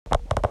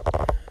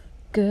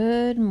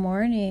Good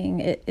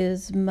morning. It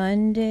is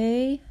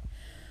Monday,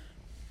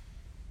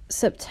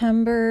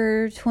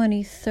 September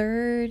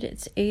 23rd.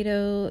 It's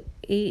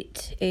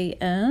 8:08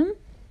 a.m.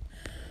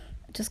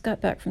 Just got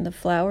back from the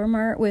Flower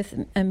Mart with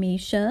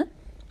Amisha.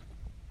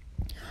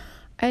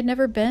 I had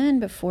never been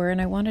before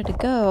and I wanted to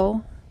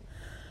go.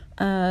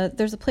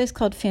 There's a place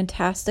called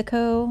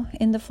Fantastico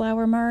in the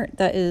Flower Mart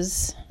that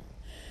is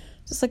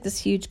just like this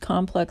huge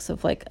complex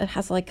of it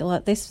has like a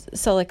lot, they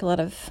sell like a lot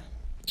of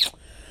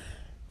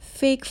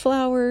fake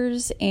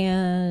flowers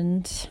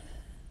and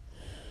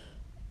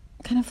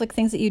kind of like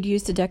things that you'd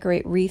use to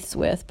decorate wreaths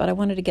with, but I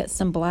wanted to get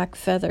some black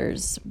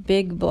feathers,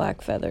 big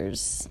black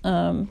feathers.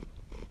 Hadn't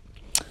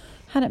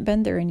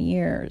been there in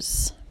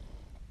years.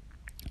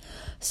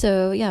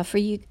 So yeah, for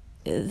you,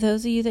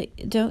 those of you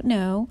that don't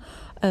know,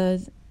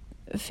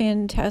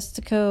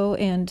 Fantastico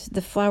and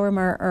the Flower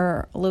Mart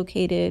are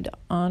located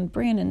on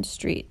Brannan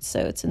Street, so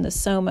it's in the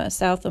Soma,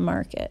 south of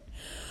Market.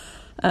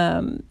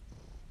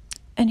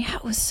 And yeah,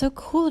 it was so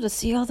cool to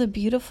see all the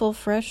beautiful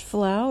fresh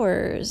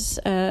flowers.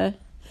 And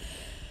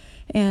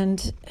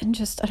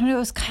just, I don't know, it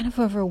was kind of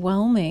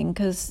overwhelming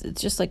because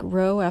it's just like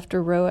row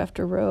after row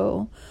after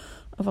row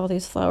of all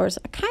these flowers.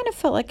 I kind of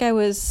felt like I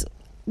was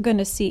going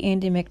to see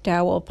Andie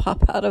MacDowell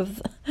pop out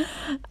of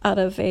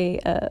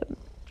a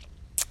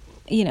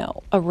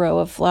row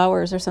of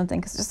flowers or something,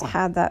 because it just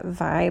had that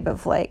vibe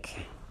of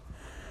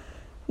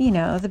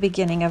the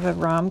beginning of a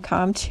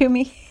rom-com to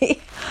me.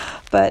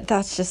 But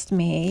that's just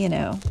me,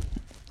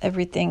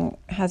 Everything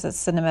has a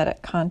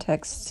cinematic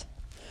context,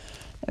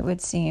 it would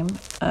seem.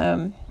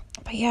 But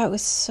yeah, it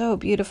was so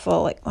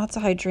beautiful, like lots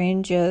of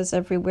hydrangeas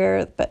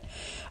everywhere. But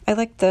I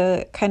like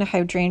the kind of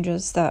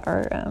hydrangeas that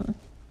are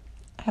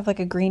have like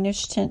a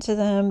greenish tint to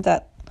them,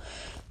 that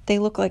they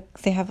look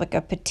like they have like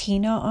a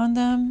patina on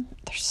them.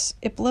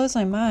 It blows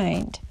my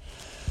mind.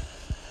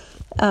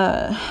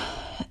 What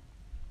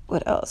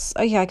else?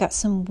 Oh yeah, I got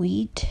some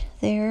wheat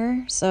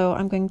there, so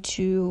I'm going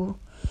to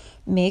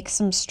make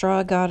some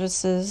straw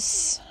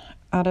goddesses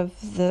out of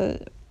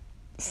the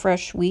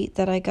fresh wheat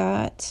that I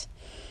got.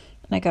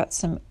 And I got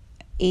some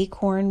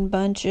acorn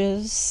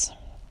bunches.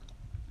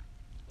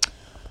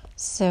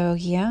 So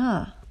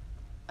yeah,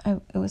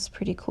 it was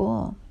pretty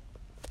cool.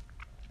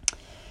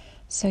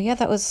 So yeah,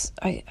 that was,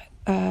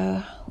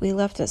 we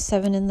left at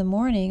 7 a.m.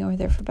 We were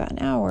there for about an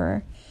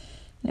hour,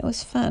 and it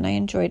was fun. I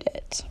enjoyed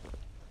it.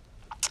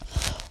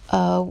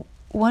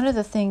 One of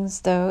the things,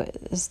 though,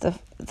 is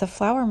the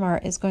Flower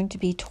Mart is going to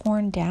be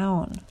torn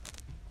down,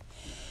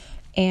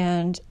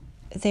 and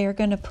they're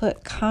going to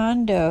put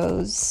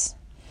condos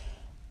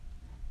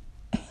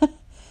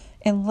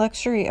and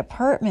luxury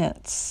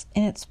apartments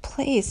in its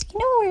place.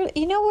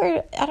 You know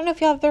where, I don't know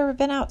if y'all have ever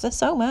been out to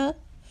Soma,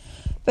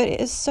 but it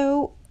is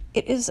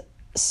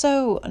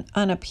so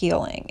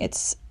unappealing.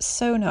 It's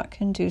so not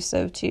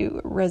conducive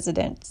to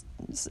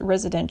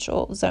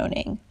residential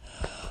zoning.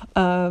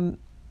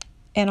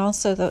 And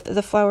also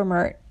the Flower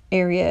Mart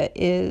area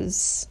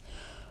is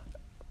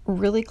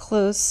really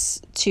close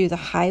to the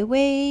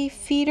highway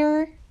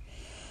feeder.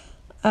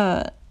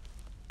 And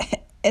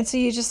so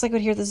you just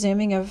would hear the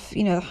zooming of,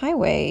 the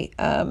highway.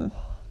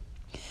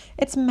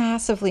 It's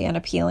massively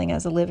unappealing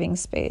as a living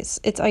space.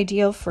 It's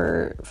ideal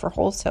for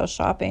wholesale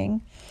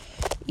shopping,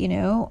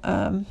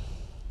 There's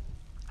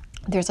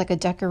like a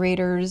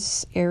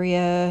decorators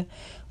area,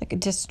 like a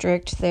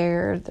district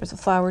there. There's a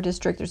flower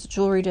district. There's a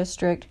jewelry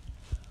district.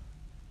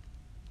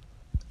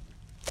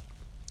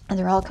 And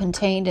they're all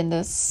contained in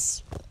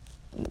these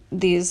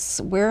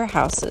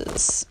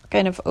warehouses,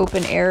 kind of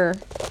open air,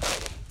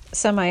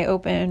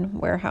 semi-open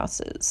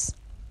warehouses.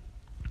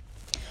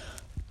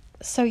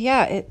 So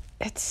yeah,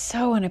 it's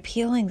so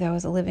unappealing though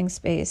as a living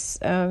space.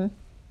 I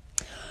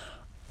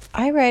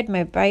ride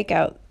my bike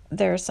out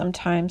there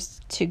sometimes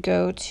to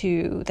go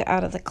to the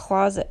Out of the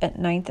Closet at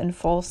 9th and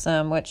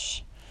Folsom,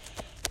 which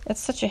it's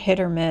such a hit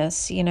or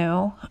miss,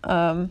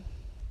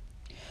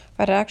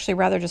 But I'd actually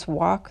rather just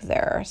walk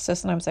there. So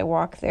sometimes I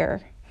walk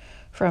there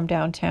from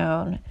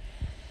downtown.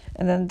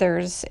 And then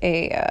there's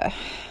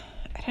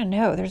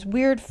there's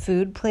weird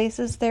food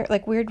places there,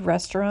 like weird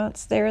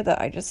restaurants there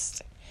that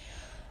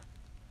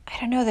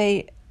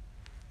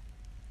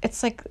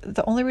it's like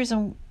the only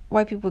reason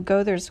why people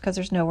go there is because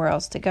there's nowhere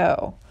else to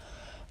go.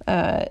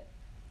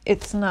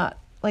 It's not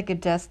like a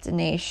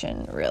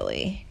destination,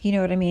 really. You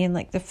know what I mean?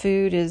 Like the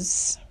food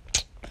is,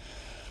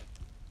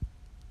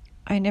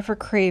 I never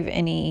crave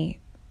any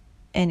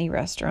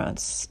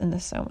restaurants in the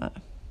Soma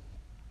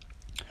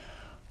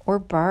or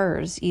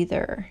bars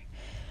either.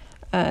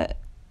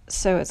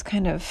 So it's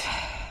kind of,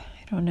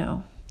 I don't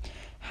know.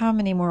 How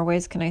many more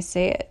ways can I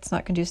say it? It's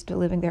not conducive to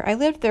living there. I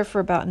lived there for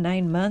about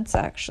 9 months,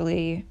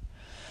 actually,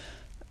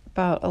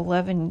 about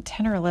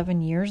 10 or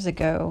 11 years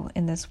ago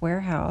in this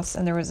warehouse.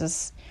 And there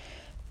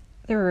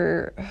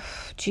were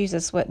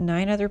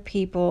 9 other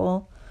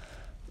people,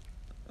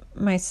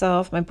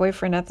 myself, my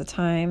boyfriend at the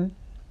time.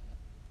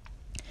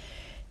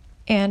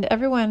 And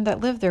everyone that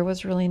lived there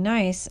was really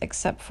nice,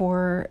 except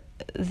for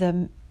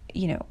the,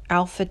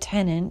 alpha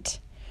tenant,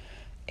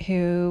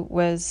 who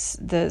was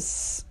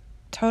this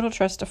total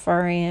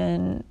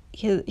trustafarian.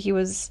 He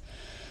was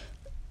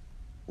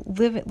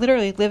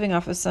literally living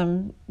off of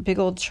some big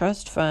old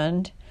trust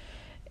fund,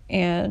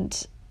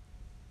 and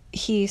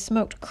he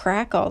smoked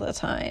crack all the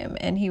time,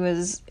 and he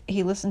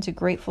listened to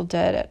Grateful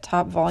Dead at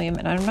top volume.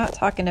 And I'm not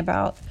talking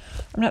about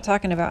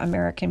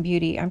American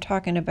Beauty. I'm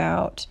talking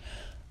about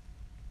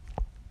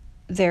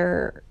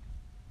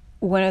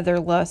one of their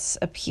less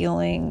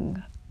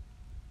appealing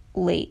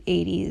late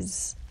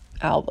 80s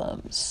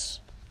albums,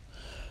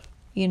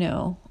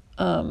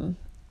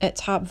 at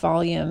top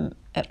volume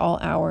at all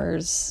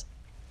hours.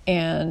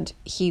 And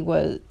he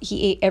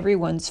ate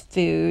everyone's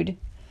food.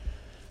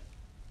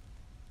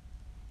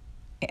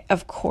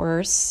 Of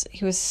course,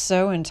 he was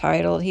so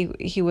entitled.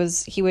 He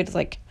would,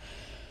 like,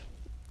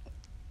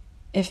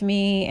 if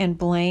me and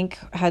blank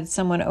had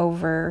someone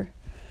over,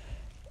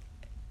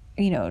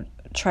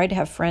 tried to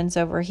have friends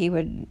over, he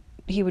would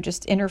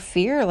just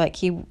interfere. Like,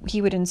 he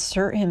would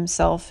insert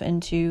himself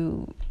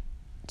into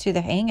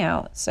the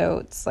hangout. So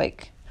it's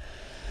like,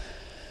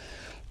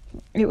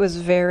 it was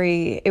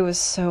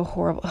so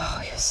horrible.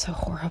 Oh, he was so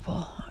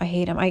horrible. I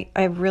hate him.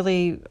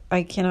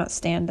 I cannot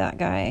stand that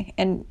guy.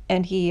 And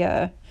he,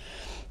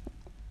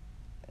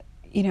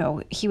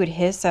 he would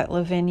hiss at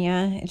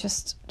Lavinia.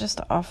 Just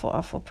an awful,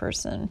 awful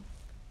person.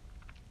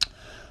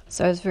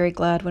 So I was very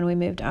glad when we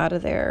moved out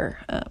of there.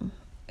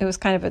 It was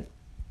kind of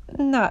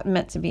not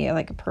meant to be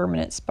like a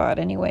permanent spot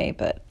anyway,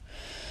 but,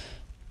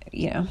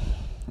 it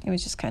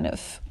was just kind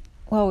of,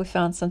 we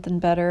found something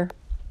better.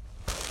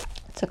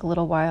 It took a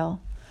little while,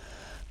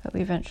 but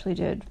we eventually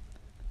did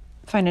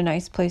find a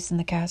nice place in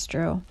the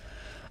Castro.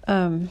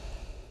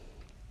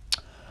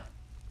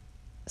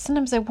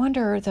 Sometimes I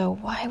wonder, though,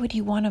 why would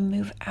you want to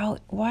move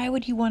out? Why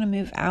would you want to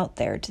move out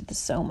there to the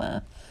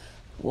Soma?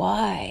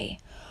 Why?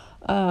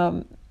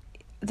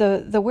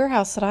 The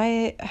warehouse that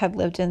I had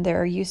lived in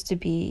there used to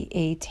be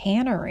a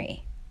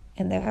tannery,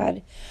 and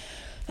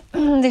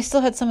they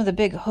still had some of the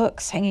big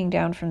hooks hanging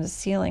down from the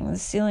ceiling. The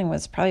ceiling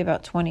was probably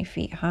about 20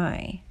 feet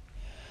high.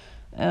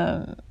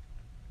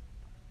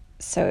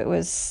 So it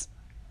was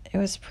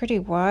pretty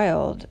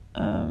wild.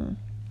 For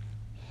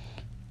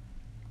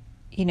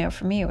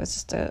me, it was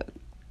just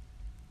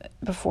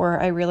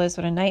before I realized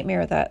what a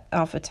nightmare that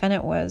Alpha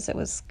Tenant was, it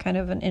was kind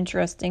of an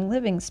interesting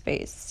living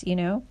space,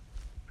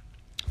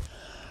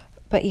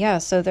 But yeah,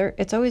 so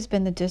it's always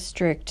been the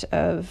district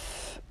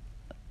of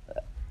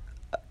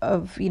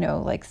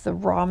like the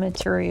raw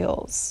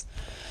materials,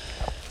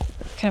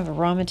 kind of a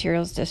raw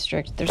materials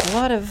district. There's a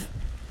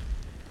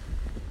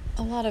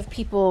lot of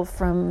people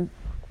from,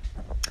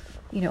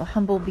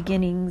 humble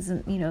beginnings,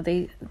 and,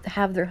 they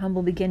have their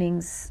humble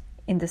beginnings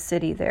in the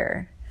city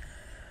there,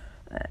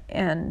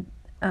 and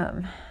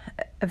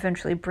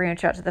eventually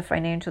branch out to the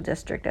financial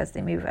district as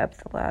they move up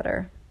the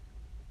ladder.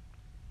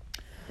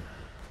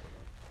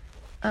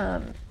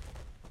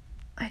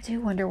 I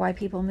do wonder why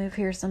people move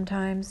here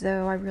sometimes,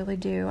 though. I really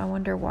do. I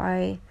wonder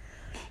why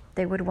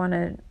they would want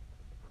to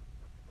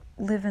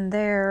live in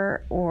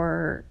there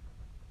or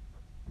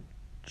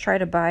try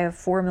to buy a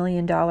 $4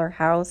 million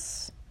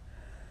house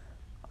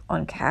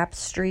on Cap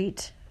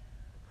Street,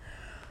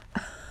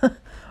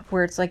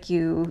 where it's like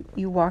you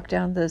walk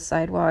down the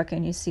sidewalk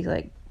and you see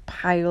like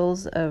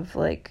piles of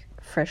like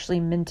freshly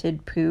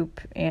minted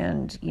poop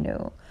and,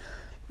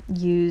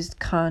 used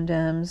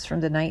condoms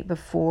from the night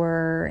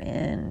before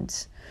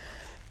and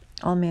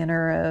all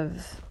manner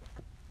of,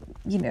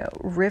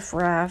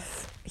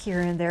 riffraff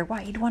here and there.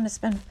 Why you'd want to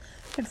spend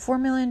 $4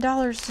 million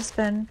to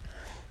spend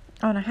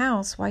on a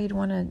house? Why you'd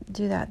want to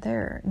do that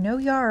there? No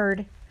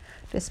yard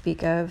to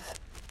speak of.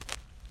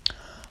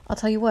 I'll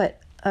tell you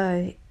what,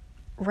 right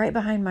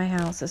behind my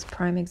house is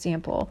prime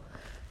example.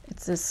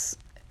 It's this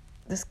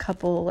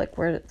couple, like,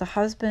 where the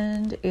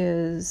husband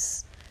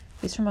he's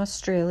from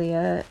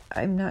Australia.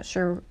 I'm not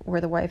sure where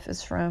the wife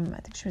is from.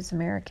 I think she was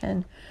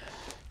American.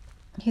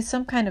 He's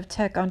some kind of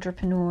tech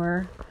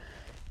entrepreneur.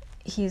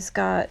 He's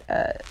got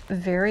a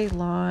very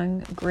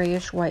long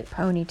grayish white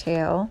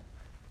ponytail.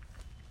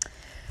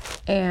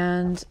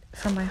 And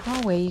from my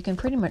hallway, you can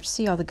pretty much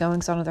see all the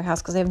goings on of their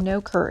house because they have no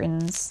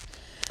curtains.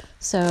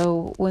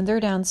 So when they're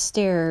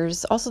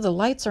downstairs, also the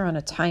lights are on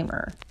a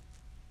timer.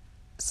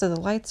 So the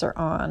lights are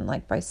on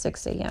like by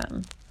 6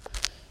 a.m.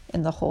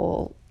 in the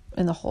whole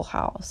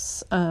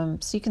house. So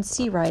you can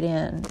see right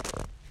in.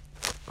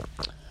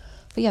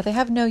 But yeah, they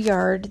have no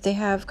yard. They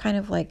have kind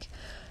of like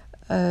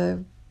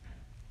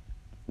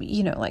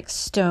like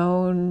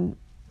stone,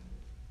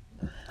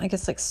 I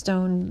guess like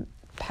stone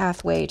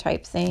pathway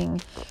type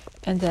thing.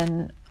 And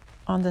then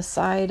on the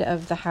side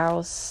of the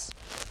house,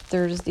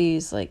 there's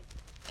these like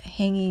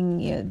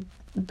hanging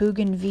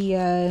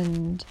bougainvillea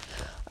and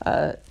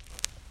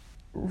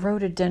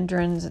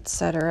rhododendrons,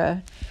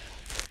 etc.,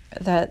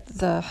 that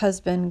the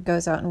husband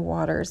goes out and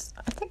waters.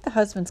 I think the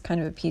husband's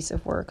kind of a piece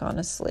of work,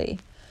 honestly.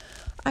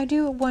 I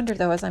do wonder,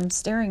 though, as I'm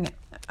staring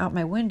out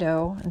my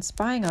window and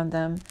spying on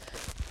them,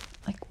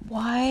 like,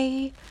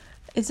 why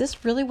is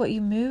this really what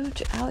you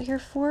moved out here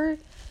for?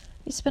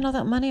 You spent all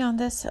that money on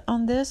this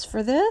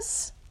for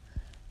this?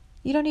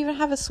 You don't even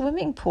have a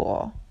swimming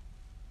pool.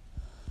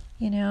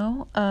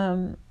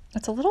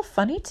 It's a little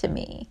funny to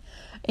me.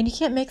 And you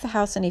can't make the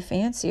house any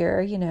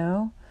fancier,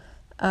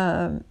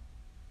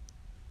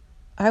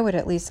 I would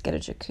at least get a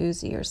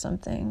jacuzzi or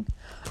something.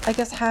 I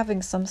guess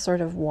having some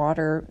sort of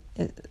water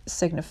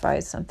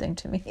signifies something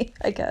to me,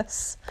 I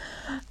guess.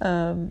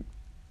 Or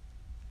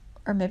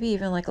maybe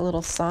even like a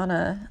little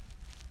sauna,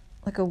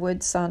 like a wood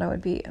sauna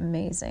would be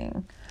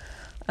amazing.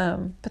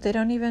 But they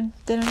don't even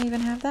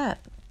have that.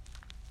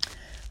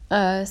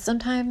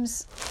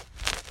 Sometimes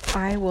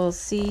I will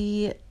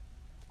see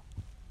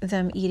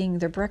them eating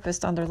their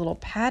breakfast on their little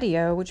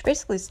patio, which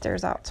basically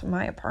stares out to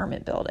my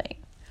apartment building.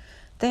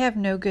 They have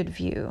no good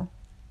view.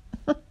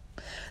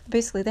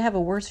 Basically, they have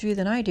a worse view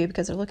than I do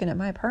because they're looking at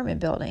my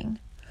apartment building.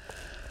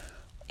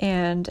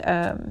 And,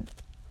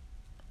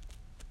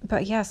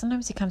 but yeah,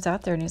 sometimes he comes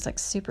out there and he's like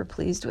super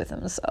pleased with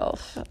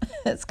himself.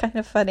 It's kind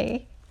of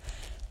funny.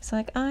 He's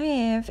like, I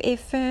have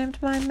affirmed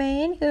my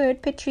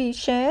manhood,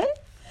 Patricia,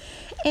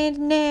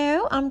 and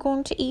now I'm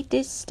going to eat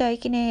this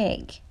steak and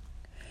egg.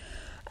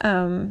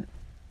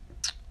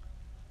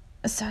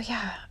 So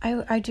yeah,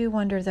 I do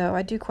wonder though,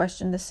 I do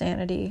question the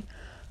sanity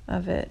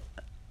of it.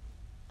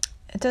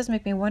 It does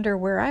make me wonder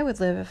where I would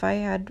live if I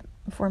had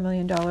 $4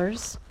 million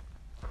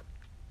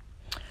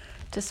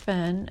to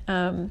spend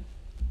on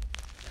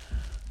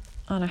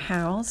a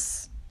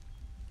house.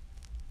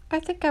 I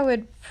think I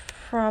would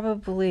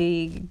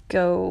probably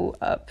go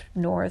up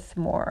north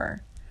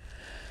more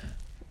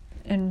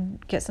and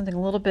get something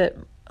a little bit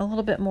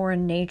more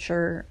in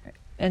nature,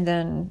 and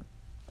then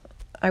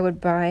I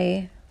would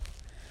buy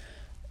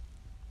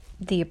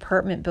the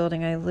apartment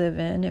building I live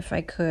in if I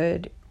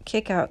could,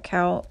 kick out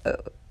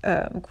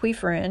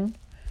Queeferin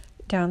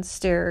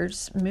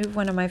downstairs, move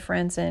one of my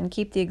friends in,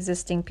 keep the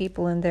existing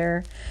people in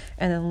there,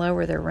 and then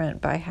lower their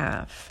rent by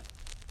half.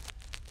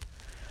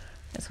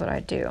 That's what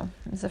I'd do.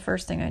 It's the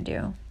first thing I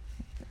do.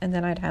 And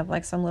then I'd have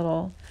like some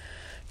little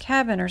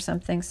cabin or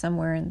something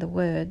somewhere in the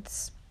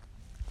woods.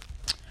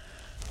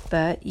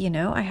 But,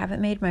 I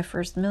haven't made my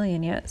first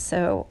million yet,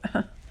 so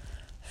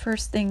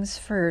first things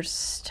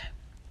first.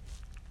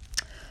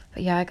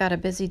 But yeah, I got a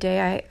busy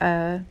day.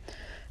 I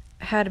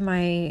had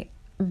my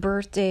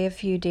birthday a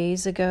few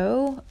days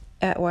ago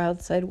at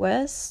Wild Side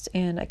West,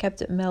 and I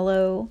kept it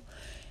mellow,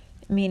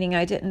 meaning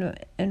I didn't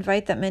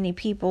invite that many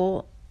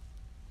people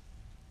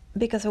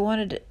because I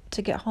wanted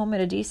to get home at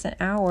a decent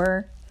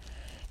hour,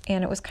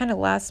 and it was kind of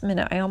last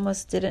minute. I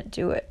almost didn't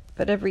do it,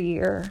 but every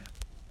year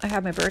I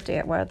have my birthday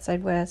at Wild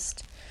Side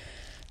West,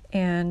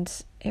 and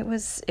it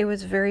was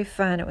very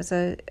fun. It was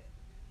a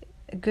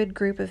good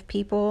group of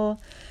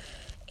people,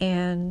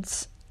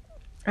 and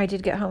I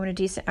did get home in a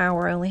decent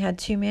hour. I only had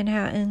 2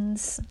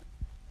 Manhattans,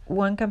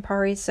 1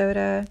 Campari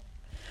soda.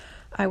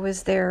 I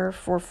was there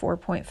for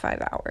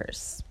 4.5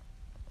 hours.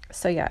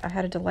 So yeah, I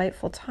had a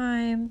delightful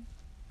time.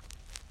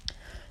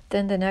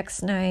 Then the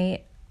next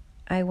night,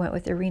 I went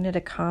with Irina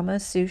to Kama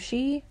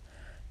Sushi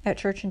at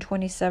Church and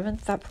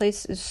 27th. That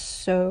place is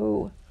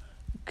so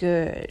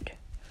good.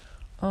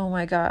 Oh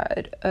my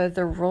God.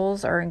 The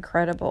rolls are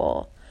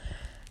incredible.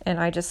 And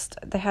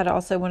they had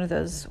also one of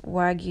those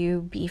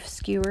Wagyu beef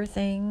skewer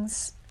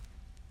things.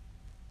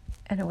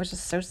 And it was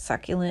just so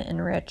succulent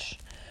and rich.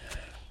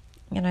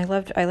 And I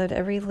loved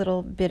every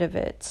little bit of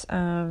it.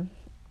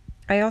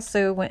 I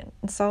also went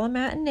and saw a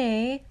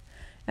matinee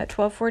at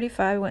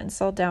 12:45. Went and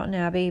saw Downton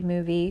Abbey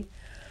movie.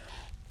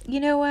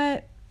 You know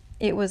what?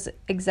 It was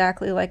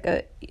exactly like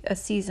a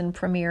season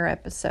premiere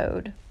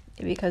episode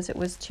because it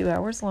was 2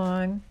 hours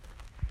long.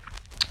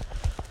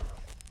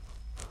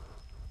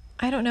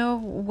 I don't know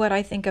what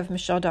I think of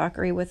Michelle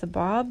Dockery with a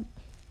bob,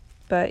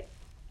 but,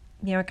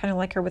 I kind of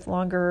like her with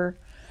longer,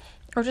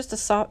 or just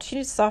she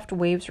needs soft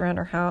waves around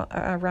her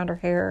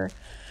hair.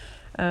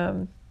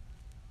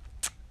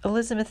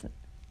 Elizabeth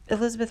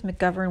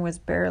McGovern was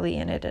barely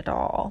in it at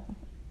all.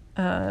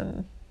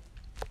 But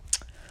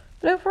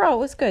overall, it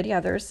was good.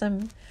 Yeah, there were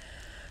some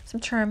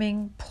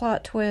charming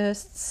plot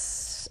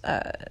twists.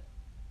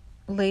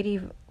 Lady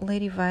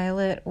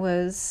Violet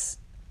was,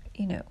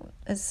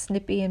 as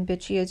snippy and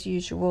bitchy as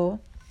usual.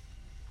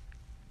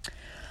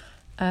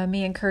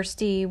 Me and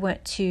Kirsty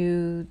went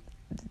to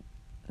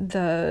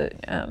the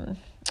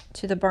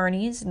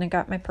Barney's and I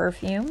got my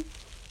perfume.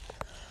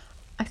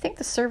 I think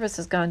the service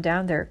has gone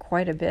down there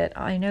quite a bit.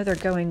 I know they're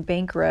going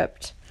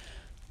bankrupt,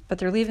 but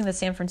they're leaving the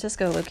San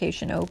Francisco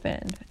location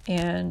open.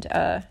 And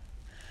I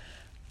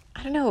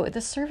don't know, the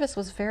service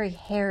was very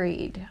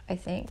harried, I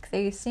think.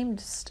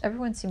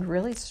 Everyone seemed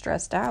really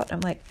stressed out.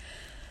 I'm like,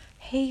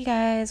 hey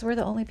guys, we're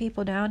the only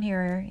people down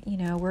here.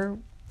 We're,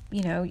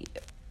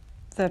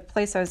 the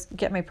place I was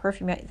getting my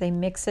perfume at, they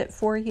mix it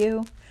for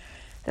you.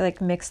 They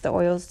like mix the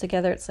oils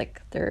together. It's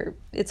like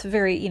it's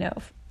very,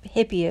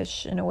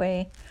 hippie-ish in a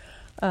way.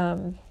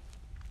 And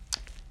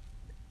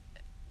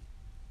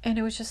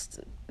it was just,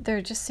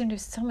 there just seemed to be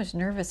so much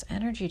nervous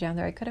energy down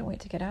there. I couldn't wait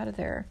to get out of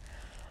there.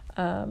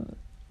 And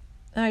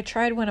I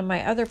tried one of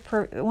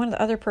the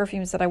other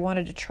perfumes that I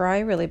wanted to try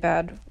really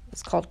bad.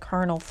 It's called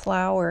Carnal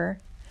Flower.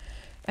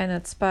 And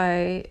it's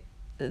by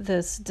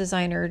this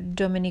designer,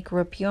 Dominique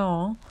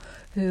Ropion,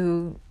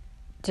 who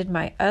did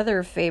my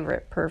other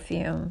favorite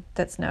perfume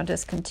that's now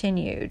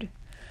discontinued.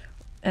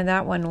 And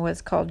that one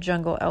was called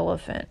Jungle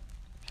Elephant.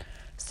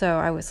 So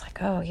I was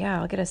like, oh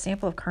yeah, I'll get a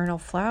sample of Carnal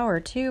Flower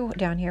too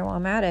down here while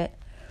I'm at it.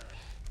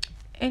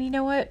 And you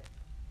know what?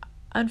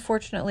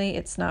 Unfortunately,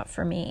 it's not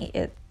for me.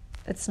 It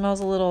smells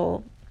a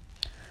little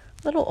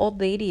old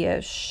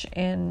lady-ish,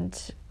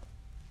 and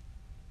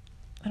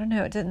I don't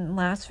know, it didn't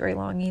last very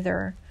long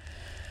either.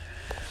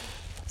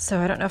 So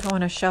I don't know if I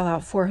want to shell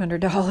out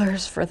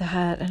 $400 for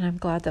that, and I'm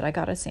glad that I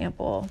got a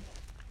sample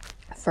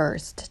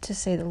first, to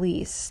say the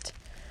least.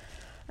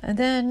 And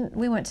then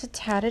we went to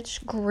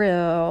Taddage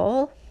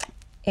Grill,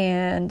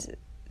 and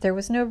there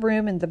was no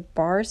room in the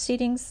bar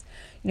seatings,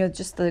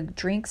 just the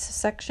drinks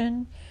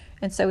section.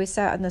 And so we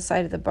sat on the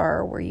side of the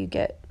bar where you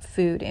get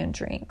food and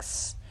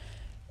drinks.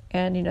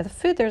 And, the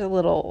food there's a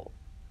little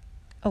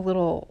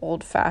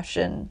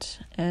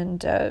old-fashioned, and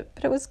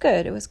but it was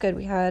good. It was good.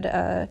 We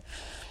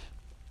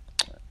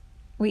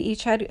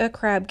each had a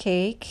crab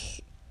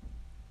cake,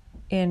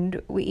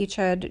 and we each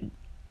had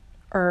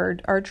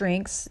our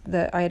drinks.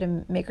 I had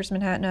a Maker's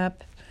Manhattan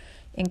Up,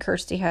 and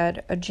Kirsty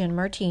had a gin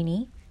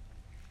martini,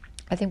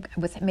 I think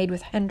made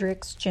with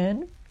Hendrick's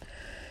gin.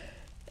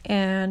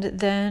 And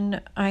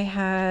then I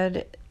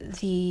had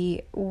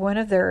one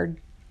of their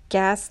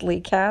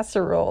ghastly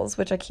casseroles,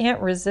 which I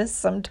can't resist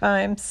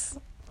sometimes.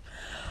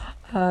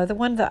 The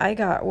one that I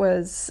got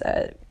was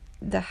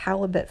the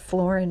halibut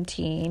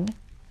Florentine,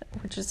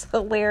 which is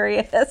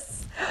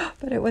hilarious,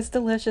 but it was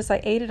delicious.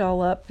 I ate it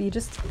all up.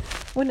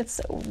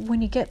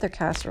 When you get their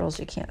casseroles,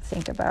 you can't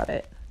think about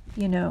it.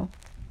 You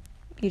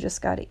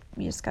just gotta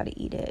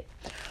eat it.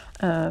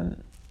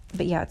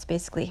 But yeah, it's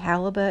basically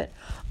halibut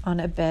on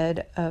a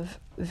bed of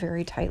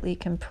very tightly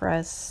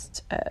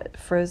compressed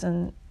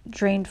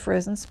drained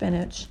frozen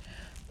spinach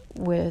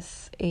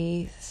with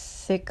a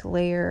thick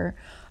layer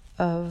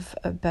of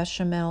a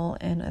bechamel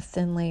and a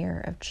thin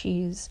layer of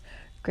cheese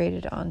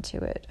grated onto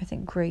it. I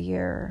think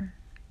Gruyere,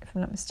 if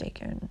I'm not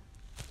mistaken.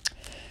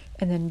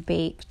 And then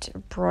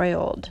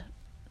broiled.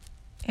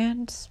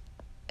 And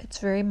it's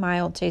very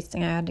mild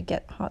tasting. I had to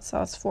get hot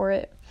sauce for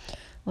it. A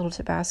little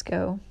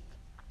Tabasco.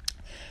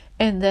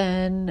 And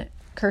then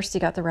Kirsty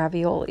got the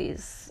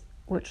raviolis,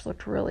 which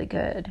looked really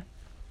good.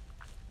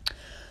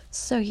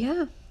 So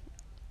yeah.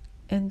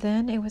 And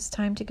then it was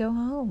time to go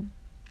home.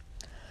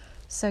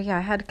 So yeah,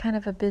 I had kind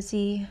of a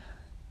busy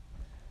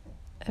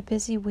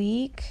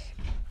week,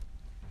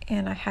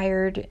 and I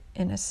hired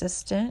an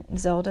assistant.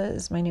 Zelda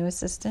is my new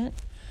assistant,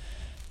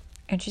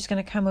 and she's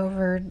going to come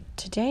over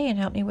today and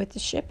help me with the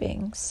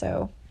shipping.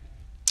 So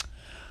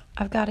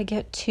I've got to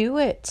get to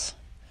it.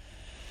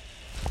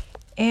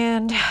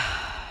 And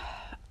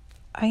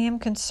I am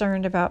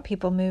concerned about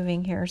people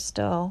moving here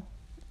still.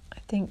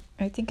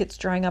 I think it's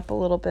drying up a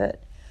little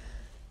bit.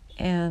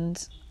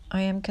 And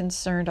I am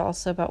concerned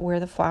also about where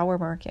the flower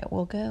market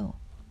will go.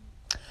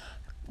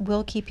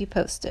 We'll keep you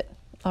posted.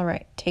 All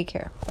right, take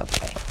care.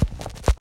 Bye-bye.